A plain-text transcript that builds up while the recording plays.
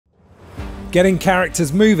Getting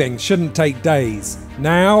characters moving shouldn't take days.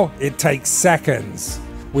 Now it takes seconds.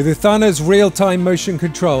 With Uthana's real-time motion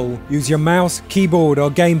control, use your mouse, keyboard or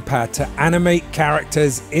gamepad to animate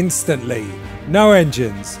characters instantly. No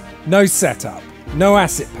engines, no setup, no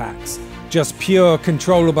asset packs, just pure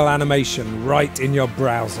controllable animation right in your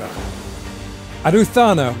browser. At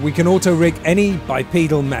Uthana, we can auto-rig any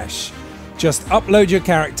bipedal mesh. Just upload your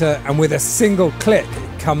character and with a single click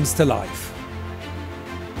it comes to life.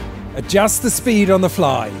 Adjust the speed on the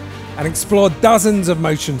fly and explore dozens of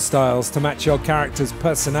motion styles to match your character's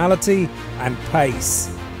personality and pace.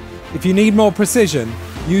 If you need more precision,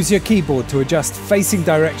 use your keyboard to adjust facing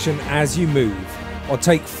direction as you move, or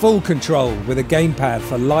take full control with a gamepad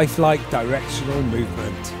for lifelike directional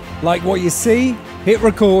movement. Like what you see? Hit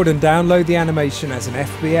record and download the animation as an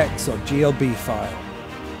FBX or GLB file.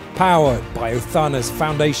 Powered by Uthana's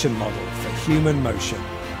foundation model for human motion.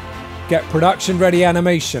 Get production-ready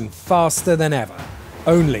animation faster than ever,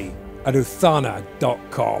 only at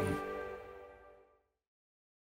uthana.com.